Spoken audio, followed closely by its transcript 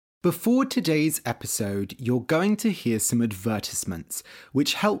Before today's episode, you're going to hear some advertisements,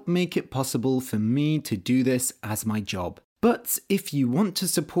 which help make it possible for me to do this as my job. But if you want to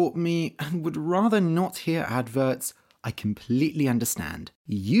support me and would rather not hear adverts, I completely understand.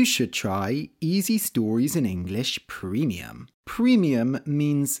 You should try Easy Stories in English Premium. Premium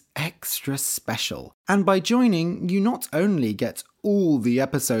means extra special. And by joining, you not only get all the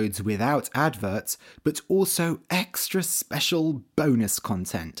episodes without adverts, but also extra special bonus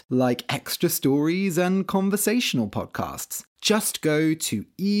content, like extra stories and conversational podcasts. Just go to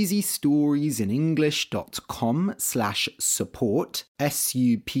easystoriesinenglish.com/support,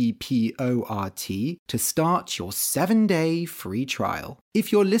 SUPPORT, to start your 7-day free trial.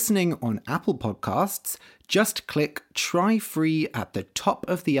 If you're listening on Apple Podcasts, just click Try Free at the top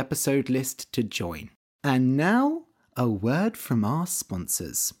of the episode list to join. And now, a word from our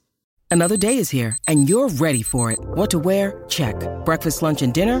sponsors. Another day is here, and you're ready for it. What to wear? Check. Breakfast, lunch,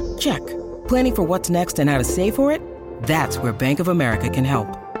 and dinner? Check. Planning for what's next and how to save for it? That's where Bank of America can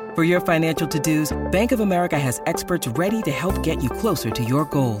help. For your financial to-dos, Bank of America has experts ready to help get you closer to your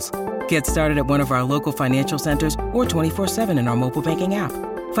goals. Get started at one of our local financial centers or 24/7 in our mobile banking app.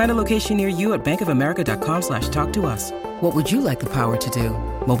 Find a location near you at bankofamerica.com/talktous. What would you like the power to do?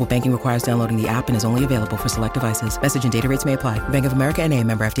 Mobile banking requires downloading the app and is only available for select devices. Message and data rates may apply. Bank of America N.A.,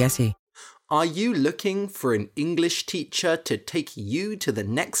 member FDIC. Are you looking for an English teacher to take you to the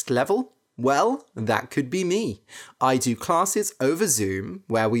next level? Well, that could be me. I do classes over Zoom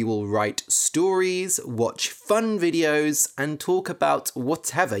where we will write stories, watch fun videos, and talk about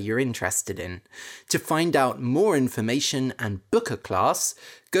whatever you're interested in. To find out more information and book a class,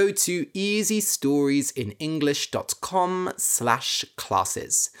 go to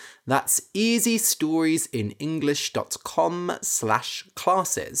easystoriesinenglish.com/classes. That's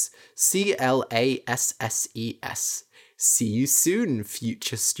easystoriesinenglish.com/classes. CLASSES. See you soon,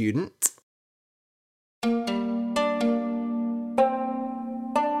 future student.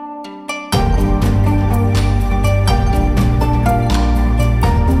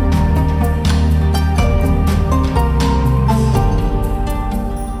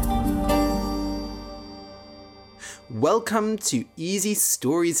 Welcome to Easy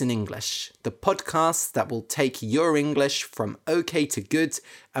Stories in English, the podcast that will take your English from okay to good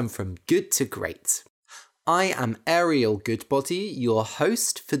and from good to great. I am Ariel Goodbody, your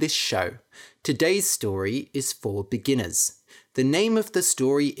host for this show. Today's story is for beginners. The name of the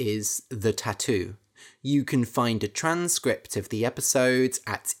story is The Tattoo. You can find a transcript of the episode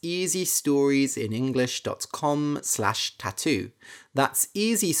at easystoriesinenglish.com/tattoo. That's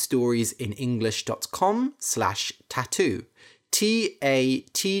easystoriesinenglish.com/tattoo.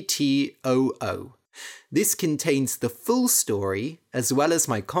 TATTOO. This contains the full story as well as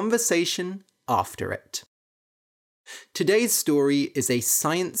my conversation after it. Today's story is a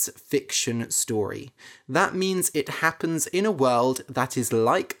science fiction story. That means it happens in a world that is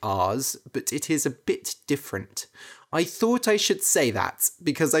like ours, but it is a bit different. I thought I should say that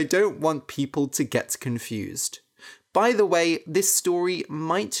because I don't want people to get confused. By the way, this story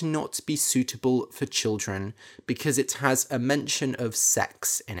might not be suitable for children because it has a mention of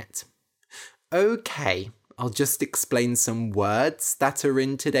sex in it. Okay, I'll just explain some words that are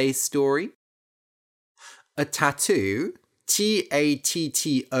in today's story. A tattoo,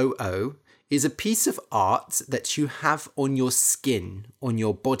 TATTOO, is a piece of art that you have on your skin, on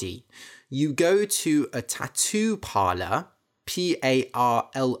your body. You go to a tattoo parlor,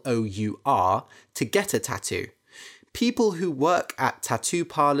 PARLOUR, to get a tattoo. People who work at tattoo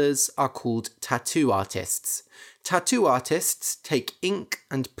parlors are called tattoo artists. Tattoo artists take ink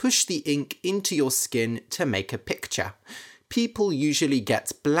and push the ink into your skin to make a picture. People usually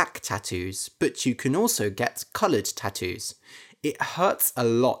get black tattoos, but you can also get coloured tattoos. It hurts a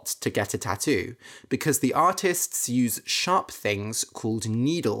lot to get a tattoo because the artists use sharp things called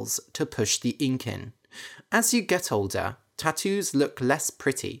needles to push the ink in. As you get older, tattoos look less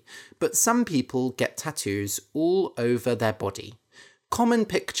pretty, but some people get tattoos all over their body. Common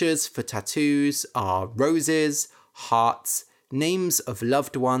pictures for tattoos are roses, hearts, names of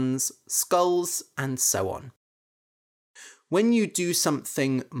loved ones, skulls, and so on. When you do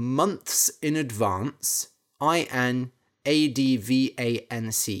something months in advance, INADVANCE,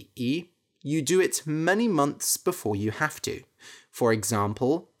 you do it many months before you have to. For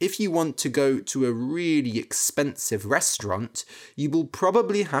example, if you want to go to a really expensive restaurant, you will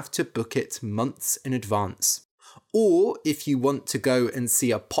probably have to book it months in advance. Or if you want to go and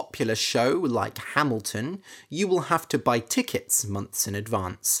see a popular show like Hamilton, you will have to buy tickets months in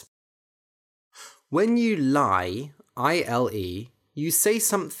advance. When you lie, ILE, you say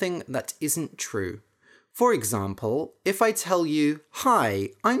something that isn't true. For example, if I tell you,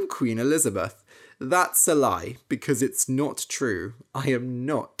 "Hi, I'm Queen Elizabeth," that's a lie because it's not true. I am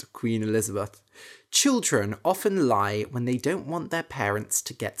not Queen Elizabeth. Children often lie when they don't want their parents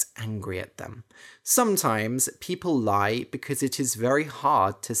to get angry at them. Sometimes people lie because it is very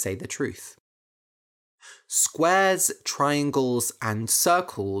hard to say the truth. Squares, triangles, and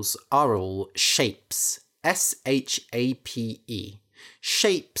circles are all shapes. S-H-A-P-E.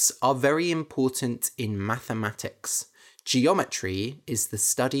 Shapes are very important in mathematics. Geometry is the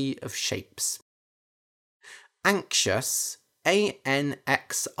study of shapes. Anxious, A-N-X-I-O-U-S,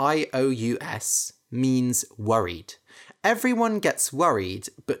 means worried. Everyone gets worried,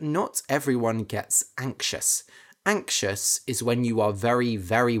 but not everyone gets anxious. Anxious is when you are very,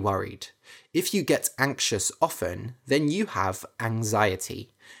 very worried. If you get anxious often, then you have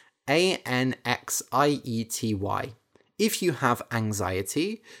anxiety. A-N-X-I-E-T-Y. If you have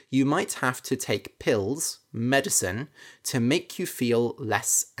anxiety, you might have to take pills, medicine, to make you feel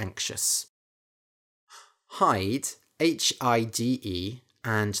less anxious. Hide, H-I-D-E,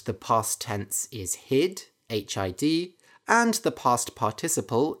 and the past tense is hid, H-I-D, and the past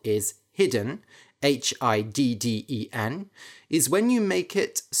participle is hidden, H-I-D-D-E-N, is when you make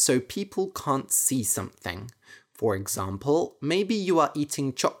it so people can't see something. For example, maybe you are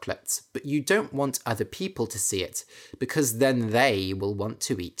eating chocolate, but you don't want other people to see it, because then they will want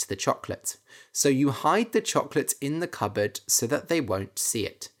to eat the chocolate. So you hide the chocolate in the cupboard so that they won't see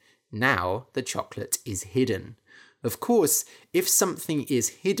it. Now the chocolate is hidden. Of course, if something is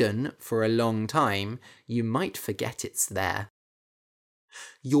hidden for a long time, you might forget it's there.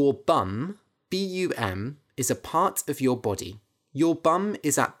 Your bum, B-U-M, is a part of your body. Your bum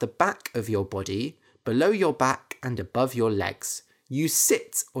is at the back of your body, below your back and above your legs. You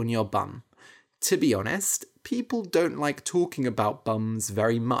sit on your bum. To be honest, people don't like talking about bums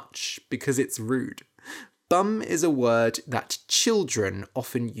very much because it's rude. Bum is a word that children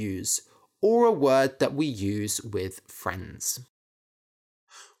often use, or a word that we use with friends.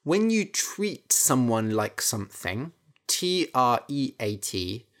 When you treat someone like something,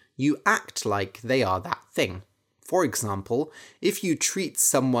 T-R-E-A-T, you act like they are that thing. For example, if you treat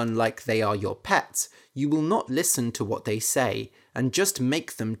someone like they are your pet, you will not listen to what they say and just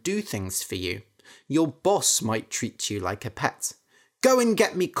make them do things for you. Your boss might treat you like a pet. Go and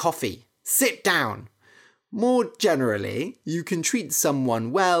get me coffee. Sit down. More generally, you can treat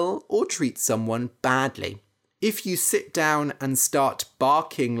someone well or treat someone badly. If you sit down and start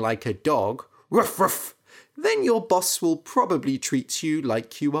barking like a dog, ruff ruff, then your boss will probably treat you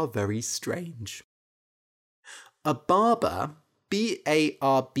like you are very strange. A barber,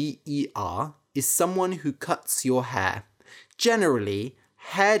 B-A-R-B-E-R, is someone who cuts your hair. Generally,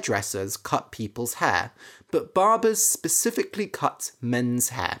 hairdressers cut people's hair, but barbers specifically cut men's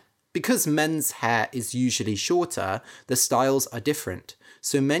hair. Because men's hair is usually shorter, the styles are different,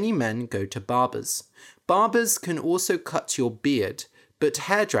 so many men go to barbers. Barbers can also cut your beard, but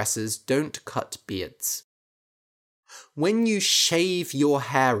hairdressers don't cut beards. When you shave your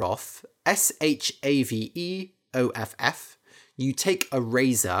hair off, S-H-A-V-E-O-F-F, you take a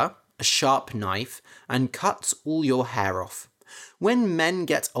razor, a sharp knife, and cut all your hair off. When men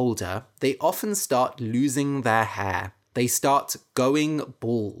get older, they often start losing their hair. They start going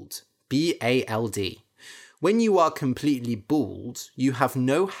bald, B-A-L-D. When you are completely bald, you have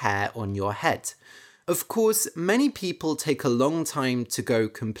no hair on your head. Of course, many people take a long time to go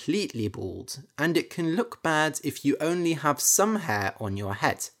completely bald, and it can look bad if you only have some hair on your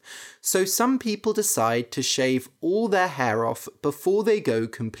head. So some people decide to shave all their hair off before they go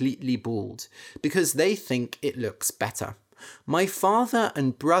completely bald, because they think it looks better. My father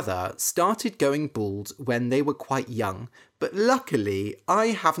and brother started going bald when they were quite young, but luckily I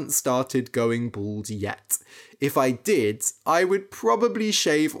haven't started going bald yet. If I did, I would probably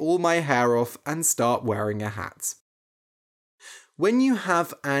shave all my hair off and start wearing a hat. When you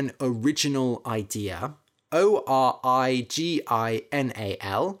have an original idea, O-R-I-G-I-N-A-L,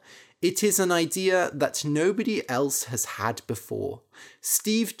 it is an idea that nobody else has had before.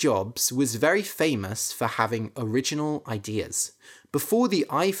 Steve Jobs was very famous for having original ideas. Before the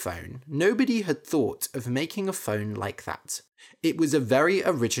iPhone, nobody had thought of making a phone like that. It was a very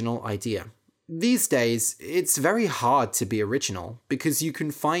original idea. These days, it's very hard to be original because you can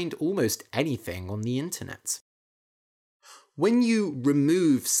find almost anything on the internet. When you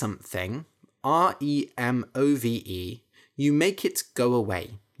remove something, R-E-M-O-V-E, you make it go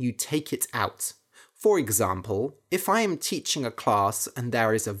away. You take it out. For example, if I am teaching a class and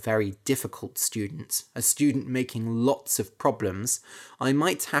there is a very difficult student, a student making lots of problems, I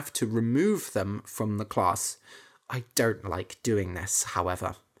might have to remove them from the class. I don't like doing this,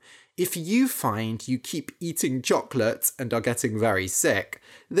 however. If you find you keep eating chocolate and are getting very sick,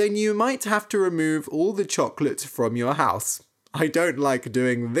 then you might have to remove all the chocolate from your house. I don't like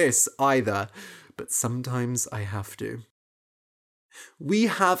doing this either, but sometimes I have to. We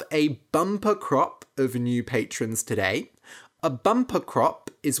have a bumper crop of new patrons today. A bumper crop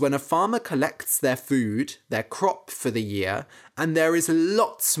is when a farmer collects their food, their crop for the year, and there is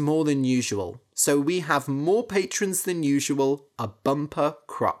lots more than usual. So we have more patrons than usual, a bumper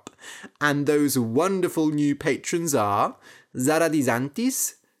crop. And those wonderful new patrons are Zara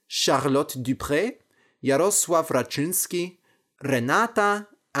Dizantis, Charlotte Dupré, Jarosław Raczynski, Renata,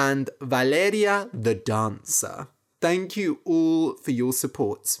 and Valeria the Dancer. Thank you all for your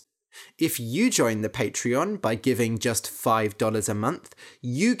support. If you join the Patreon by giving just $5 a month,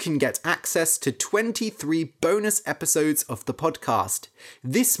 you can get access to 23 bonus episodes of the podcast.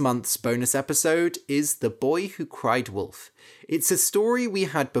 This month's bonus episode is The Boy Who Cried Wolf. It's a story we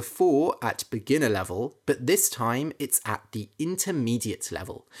had before at beginner level, but this time it's at the intermediate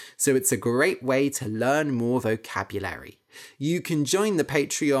level. So it's a great way to learn more vocabulary. You can join the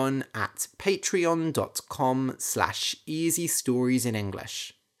Patreon at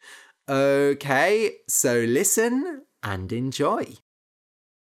patreon.com/easystoriesinenglish. Okay, so listen and enjoy.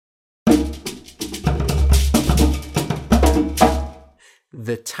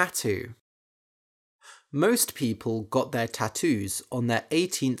 The tattoo. Most people got their tattoos on their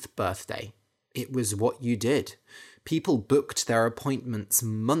 18th birthday. It was what you did. People booked their appointments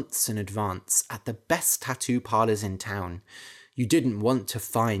months in advance at the best tattoo parlors in town. You didn't want to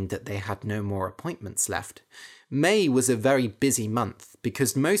find that they had no more appointments left. May was a very busy month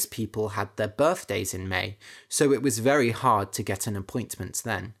because most people had their birthdays in May, so it was very hard to get an appointment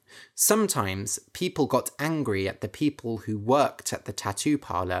then. Sometimes people got angry at the people who worked at the tattoo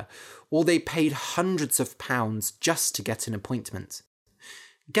parlor, or they paid hundreds of pounds just to get an appointment.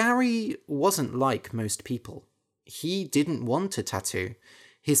 Gary wasn't like most people. He didn't want a tattoo.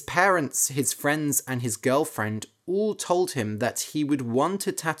 His parents, his friends, and his girlfriend all told him that he would want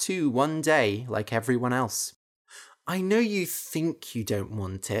a tattoo one day like everyone else. I know you think you don't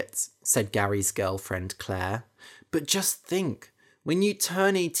want it, said Gary's girlfriend Claire, but just think, when you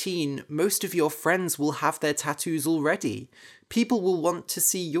turn 18, most of your friends will have their tattoos already. People will want to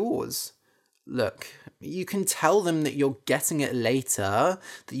see yours. Look, you can tell them that you're getting it later,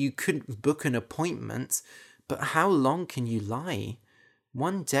 that you couldn't book an appointment, but how long can you lie?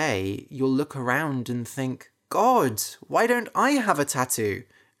 One day, you'll look around and think, God, why don't I have a tattoo?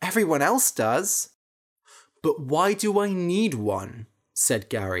 Everyone else does. But why do I need one? Said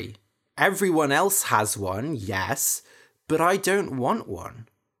Gary. Everyone else has one, yes, but I don't want one.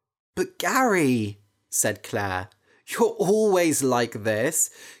 But Gary, said Claire, you're always like this.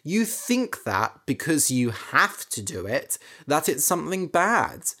 You think that because you have to do it, that it's something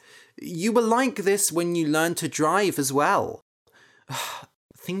bad. You were like this when you learned to drive as well.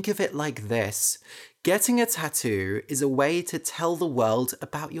 Think of it like this. Getting a tattoo is a way to tell the world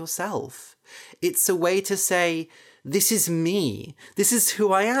about yourself. It's a way to say, this is me, this is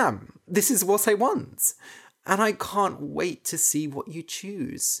who I am, this is what I want, and I can't wait to see what you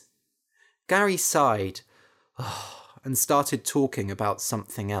choose. Gary sighed and started talking about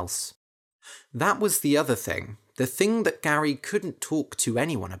something else. That was the other thing, the thing that Gary couldn't talk to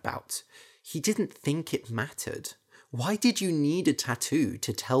anyone about. He didn't think it mattered. Why did you need a tattoo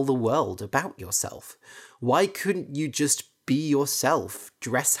to tell the world about yourself? Why couldn't you just be yourself,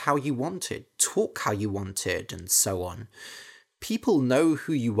 dress how you wanted, talk how you wanted, and so on? People know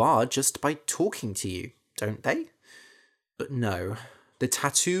who you are just by talking to you, don't they? But no, the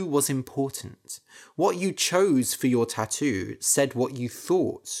tattoo was important. What you chose for your tattoo said what you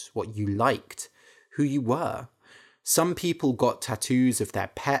thought, what you liked, who you were. Some people got tattoos of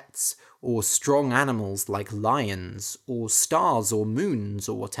their pets, or strong animals like lions, or stars or moons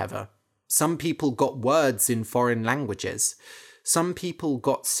or whatever. Some people got words in foreign languages. Some people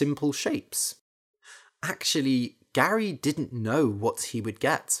got simple shapes. Actually, Gary didn't know what he would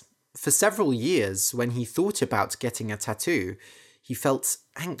get. For several years, when he thought about getting a tattoo, he felt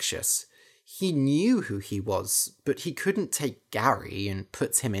anxious. He knew who he was, but he couldn't take Gary and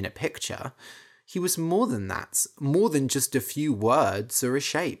put him in a picture. He was more than that, more than just a few words or a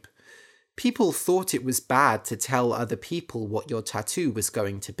shape. People thought it was bad to tell other people what your tattoo was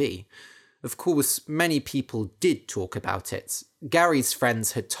going to be. Of course, many people did talk about it. Gary's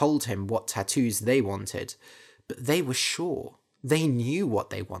friends had told him what tattoos they wanted, but they were sure. They knew what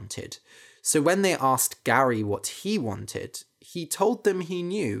they wanted. So when they asked Gary what he wanted, he told them he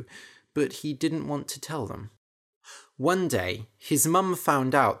knew, but he didn't want to tell them. One day, his mum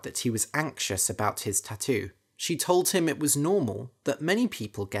found out that he was anxious about his tattoo. She told him it was normal, that many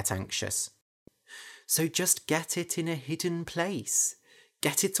people get anxious. So just get it in a hidden place.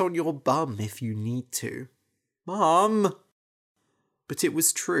 Get it on your bum if you need to. Mum! But it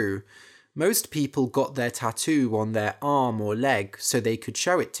was true. Most people got their tattoo on their arm or leg so they could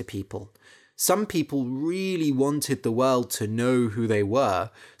show it to people. Some people really wanted the world to know who they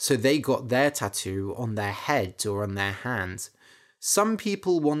were, so they got their tattoo on their head or on their hand. Some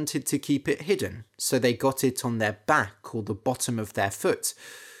people wanted to keep it hidden, so they got it on their back or the bottom of their foot,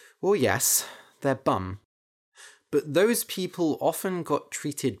 or yes, their bum. But those people often got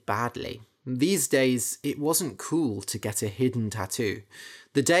treated badly. These days, it wasn't cool to get a hidden tattoo.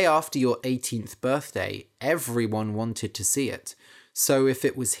 The day after your 18th birthday, everyone wanted to see it. So if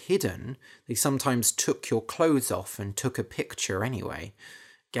it was hidden, they sometimes took your clothes off and took a picture anyway.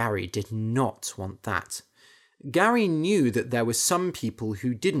 Gary did not want that. Gary knew that there were some people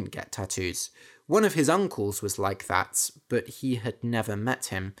who didn't get tattoos. One of his uncles was like that, but he had never met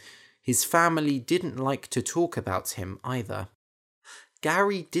him. His family didn't like to talk about him either.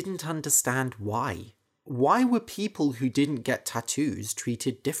 Gary didn't understand why. Why were people who didn't get tattoos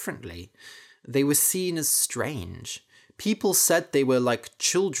treated differently? They were seen as strange. People said they were like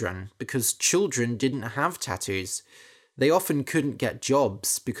children because children didn't have tattoos. They often couldn't get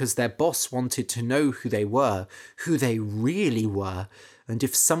jobs because their boss wanted to know who they really were, and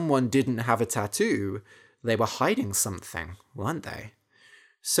if someone didn't have a tattoo, they were hiding something, weren't they?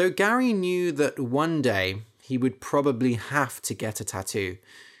 So Gary knew that one day he would probably have to get a tattoo.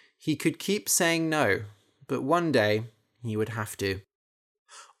 He could keep saying no, but one day he would have to.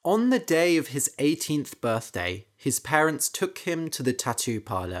 On the day of his 18th birthday, his parents took him to the tattoo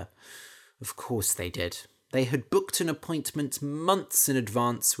parlor. Of course they did. They had booked an appointment months in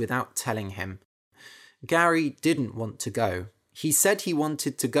advance without telling him. Gary didn't want to go. He said he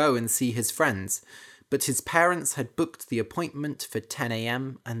wanted to go and see his friends, but his parents had booked the appointment for 10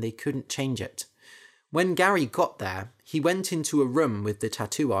 a.m. and they couldn't change it. When Gary got there, he went into a room with the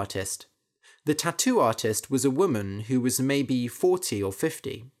tattoo artist. The tattoo artist was a woman who was maybe 40 or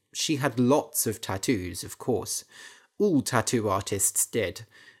 50. She had lots of tattoos, of course. All tattoo artists did.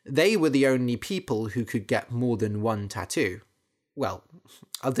 They were the only people who could get more than one tattoo. Well,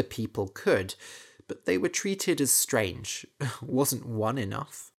 other people could, but they were treated as strange. Wasn't one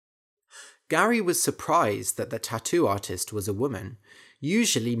enough? Gary was surprised that the tattoo artist was a woman.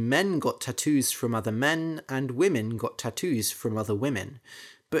 Usually men got tattoos from other men and women got tattoos from other women.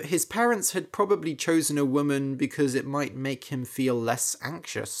 But his parents had probably chosen a woman because it might make him feel less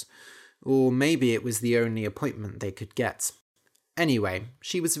anxious. Or maybe it was the only appointment they could get. Anyway,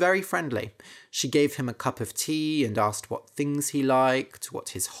 she was very friendly. She gave him a cup of tea and asked what things he liked, what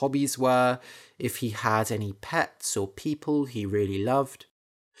his hobbies were, if he had any pets or people he really loved.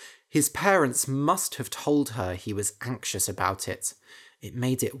 His parents must have told her he was anxious about it. It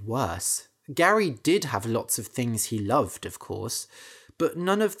made it worse. Gary did have lots of things he loved, of course, but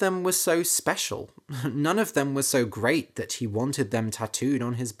none of them were so special. None of them were so great that he wanted them tattooed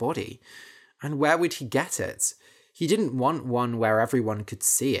on his body. And where would he get it? He didn't want one where everyone could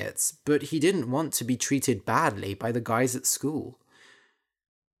see it, but he didn't want to be treated badly by the guys at school.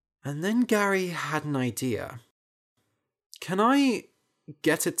 And then Gary had an idea. Can I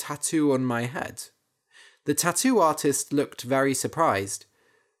get a tattoo on my head? The tattoo artist looked very surprised.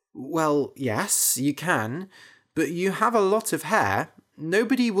 Well, yes, you can, but you have a lot of hair.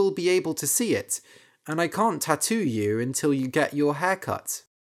 Nobody will be able to see it, and I can't tattoo you until you get your hair cut.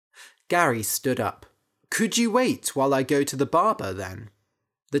 Gary stood up. Could you wait while I go to the barber then?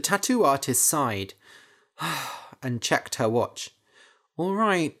 The tattoo artist sighed and checked her watch. All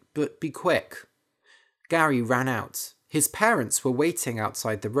right, but be quick. Gary ran out. His parents were waiting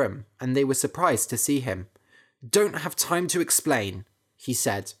outside the room, and they were surprised to see him. Don't have time to explain, he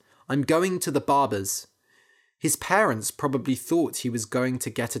said. I'm going to the barber's. His parents probably thought he was going to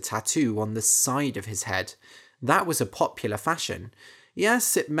get a tattoo on the side of his head. That was a popular fashion.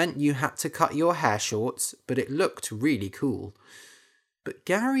 Yes, it meant you had to cut your hair short, but it looked really cool. But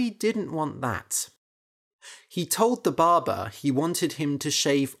Gary didn't want that. He told the barber he wanted him to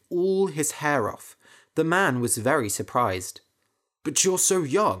shave all his hair off. The man was very surprised. But you're so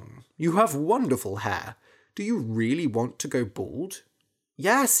young. You have wonderful hair. Do you really want to go bald?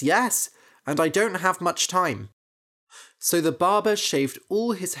 Yes, and I don't have much time. So the barber shaved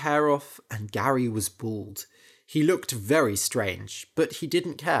all his hair off and Gary was bald. He looked very strange, but he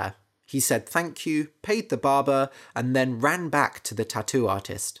didn't care. He said thank you, paid the barber, and then ran back to the tattoo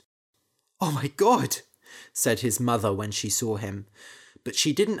artist. Oh my God, said his mother when she saw him. But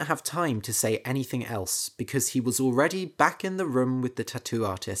she didn't have time to say anything else because he was already back in the room with the tattoo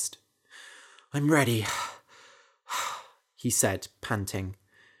artist. I'm ready. he said, panting.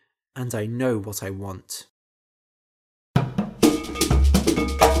 And I know what I want.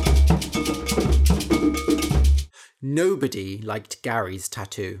 Nobody liked Gary's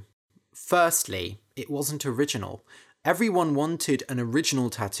tattoo. Firstly, it wasn't original. Everyone wanted an original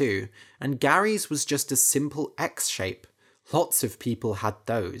tattoo, and Gary's was just a simple X shape. Lots of people had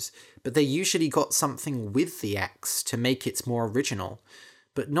those, but they usually got something with the X to make it more original.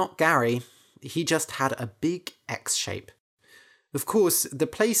 But not Gary. He just had a big X shape. Of course, the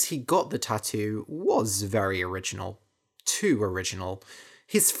place he got the tattoo was very original. Too original.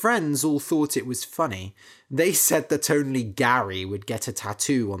 His friends all thought it was funny. They said that only Gary would get a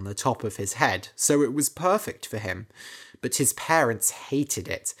tattoo on the top of his head, so it was perfect for him. But his parents hated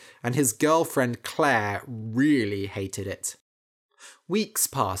it, and his girlfriend Claire really hated it. Weeks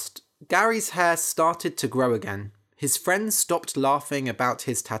passed. Gary's hair started to grow again. His friends stopped laughing about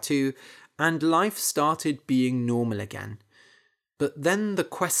his tattoo, and life started being normal again. But then the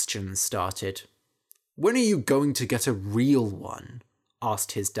questions started. "When are you going to get a real one?"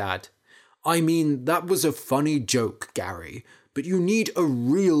 asked his dad. "I mean, that was a funny joke, Gary, but you need a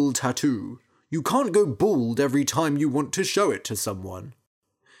real tattoo. You can't go bald every time you want to show it to someone."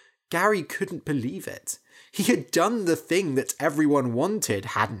 Gary couldn't believe it. He had done the thing that everyone wanted,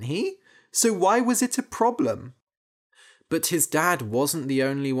 hadn't he? So why was it a problem? But his dad wasn't the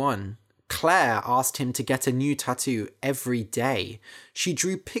only one. Claire asked him to get a new tattoo every day. She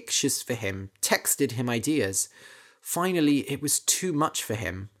drew pictures for him, texted him ideas. Finally, it was too much for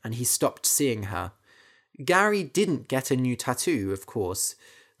him, and he stopped seeing her. Gary didn't get a new tattoo, of course.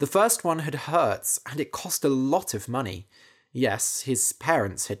 The first one had hurt, and it cost a lot of money. Yes, his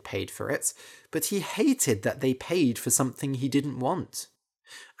parents had paid for it, but he hated that they paid for something he didn't want.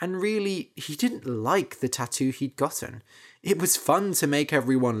 And really, he didn't like the tattoo he'd gotten. It was fun to make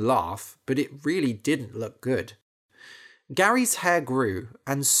everyone laugh, but it really didn't look good. Gary's hair grew,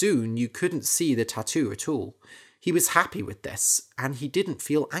 and soon you couldn't see the tattoo at all. He was happy with this, and he didn't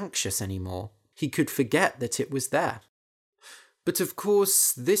feel anxious anymore. He could forget that it was there. But of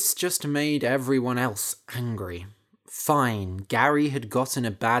course, this just made everyone else angry. Fine, Gary had gotten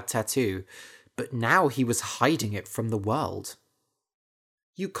a bad tattoo, but now he was hiding it from the world.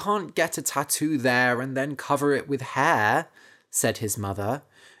 "You can't get a tattoo there and then cover it with hair," said his mother.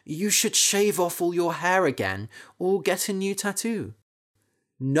 "You should shave off all your hair again, or get a new tattoo."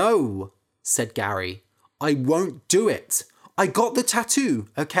 "No," said Gary. "I won't do it. I got the tattoo,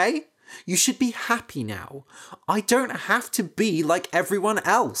 okay? You should be happy now. I don't have to be like everyone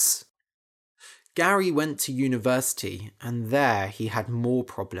else." Gary went to university, and there he had more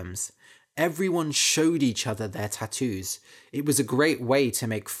problems. Everyone showed each other their tattoos. It was a great way to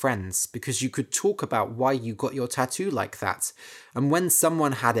make friends, because you could talk about why you got your tattoo like that. And when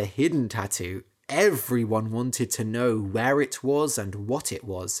someone had a hidden tattoo, everyone wanted to know where it was and what it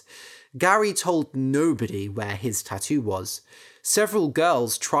was. Gary told nobody where his tattoo was. Several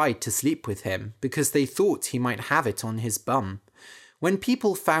girls tried to sleep with him because they thought he might have it on his bum. When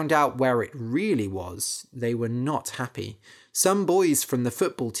people found out where it really was, they were not happy. Some boys from the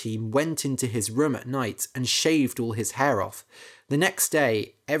football team went into his room at night and shaved all his hair off. The next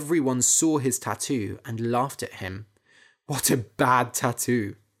day, everyone saw his tattoo and laughed at him. "What a bad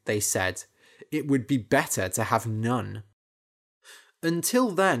tattoo," they said. "It would be better to have none." Until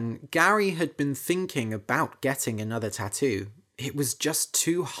then, Gary had been thinking about getting another tattoo. It was just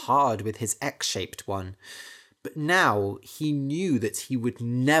too hard with his X-shaped one. But now he knew that he would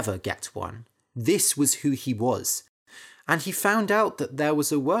never get one. This was who he was. And he found out that there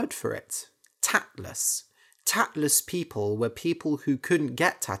was a word for it. Tatless. Tatless people were people who couldn't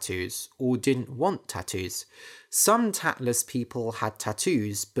get tattoos or didn't want tattoos. Some tatless people had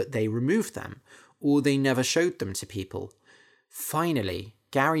tattoos, but they removed them, or they never showed them to people. Finally,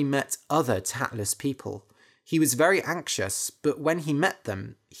 Gary met other tatless people. He was very anxious, but when he met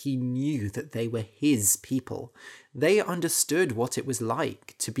them, he knew that they were his people. They understood what it was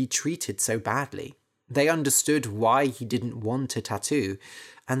like to be treated so badly. They understood why he didn't want a tattoo,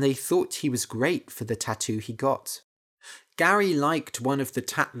 and they thought he was great for the tattoo he got. Gary liked one of the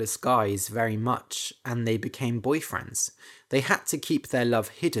tatless guys very much, and they became boyfriends. They had to keep their love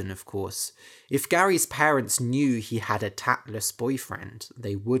hidden, of course. If Gary's parents knew he had a tatless boyfriend,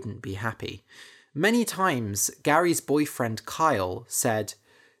 they wouldn't be happy. Many times, Gary's boyfriend Kyle said,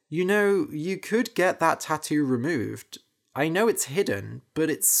 "You know, you could get that tattoo removed. I know it's hidden, but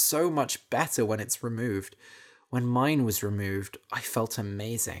it's so much better when it's removed. When mine was removed, I felt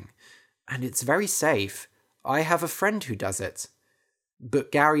amazing. And it's very safe. I have a friend who does it."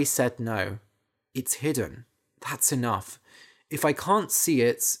 But Gary said no. "It's hidden. That's enough. If I can't see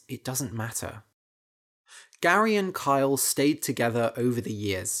it, it doesn't matter." Gary and Kyle stayed together over the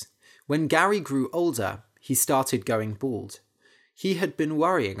years. When Gary grew older, he started going bald. He had been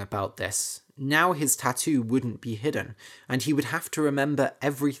worrying about this. Now his tattoo wouldn't be hidden, and he would have to remember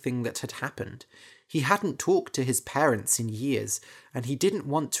everything that had happened. He hadn't talked to his parents in years, and he didn't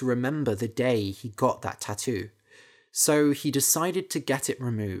want to remember the day he got that tattoo. So he decided to get it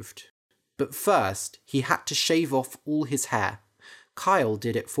removed. But first, he had to shave off all his hair. Kyle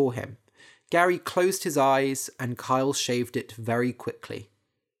did it for him. Gary closed his eyes, and Kyle shaved it very quickly.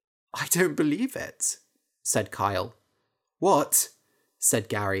 "I don't believe it," said Kyle. "What?" said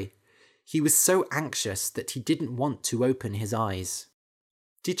Gary. He was so anxious that he didn't want to open his eyes.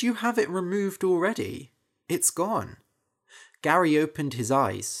 "Did you have it removed already? It's gone." Gary opened his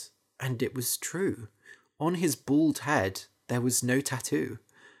eyes, and it was true. On his bald head, there was no tattoo.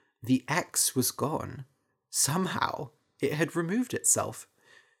 The X was gone. Somehow, it had removed itself.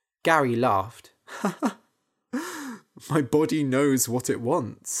 Gary laughed. "My body knows what it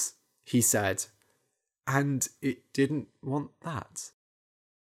wants," he said. And it didn't want that.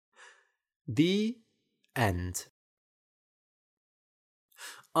 The end.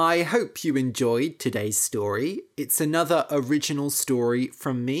 I hope you enjoyed today's story. It's another original story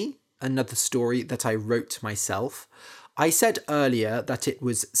from me, another story that I wrote myself. I said earlier that it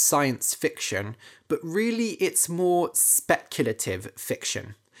was science fiction, but really it's more speculative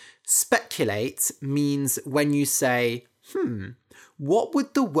fiction. Speculate means when you say, what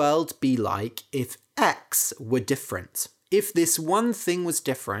would the world be like if X were different? If this one thing was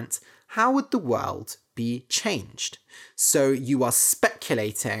different, how would the world be changed? So you are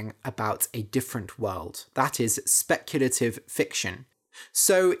speculating about a different world. That is speculative fiction.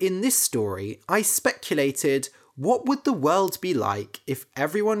 So in this story, I speculated, what would the world be like if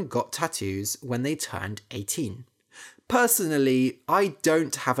everyone got tattoos when they turned 18? Personally, I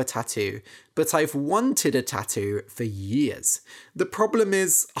don't have a tattoo, but I've wanted a tattoo for years. The problem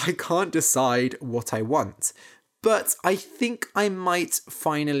is I can't decide what I want, but I think I might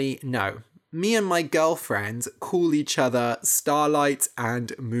finally know. Me and my girlfriend call each other Starlight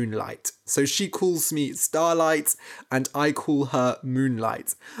and Moonlight. So she calls me Starlight and I call her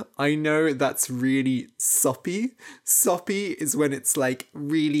Moonlight. I know that's really soppy. Soppy is when it's like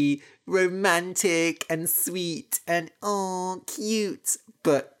really romantic and sweet and cute.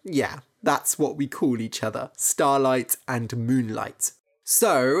 But yeah, that's what we call each other, Starlight and Moonlight.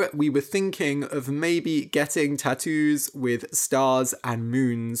 So we were thinking of maybe getting tattoos with stars and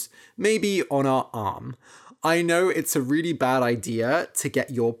moons, maybe on our arm. I know it's a really bad idea to get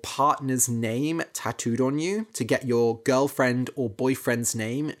your partner's name tattooed on you, to get your girlfriend or boyfriend's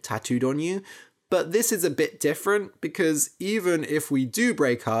name tattooed on you, but this is a bit different because even if we do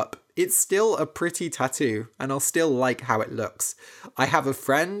break up, it's still a pretty tattoo and I'll still like how it looks. I have a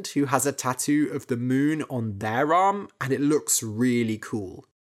friend who has a tattoo of the moon on their arm and it looks really cool.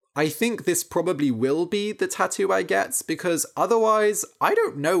 I think this probably will be the tattoo I get because otherwise I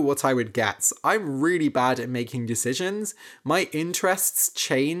don't know what I would get. I'm really bad at making decisions. My interests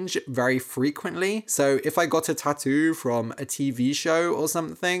change very frequently. So if I got a tattoo from a TV show or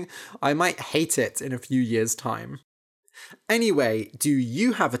something, I might hate it in a few years' time. Anyway, do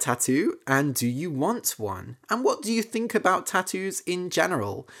you have a tattoo and do you want one? And what do you think about tattoos in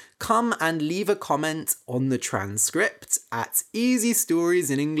general? Come and leave a comment on the transcript at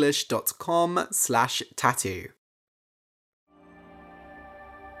easystoriesinenglish.com/tattoo.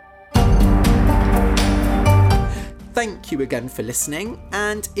 Thank you again for listening,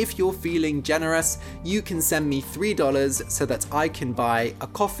 and if you're feeling generous, you can send me $3 so that I can buy a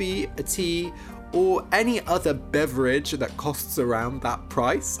coffee, a tea, or any other beverage that costs around that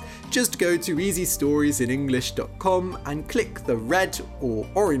price. Just go to easystoriesinenglish.com and click the red or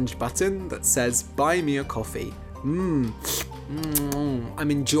orange button that says Buy Me a Coffee. I'm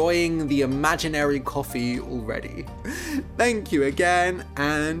enjoying the imaginary coffee already. Thank you again,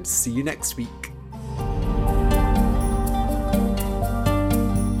 and see you next week.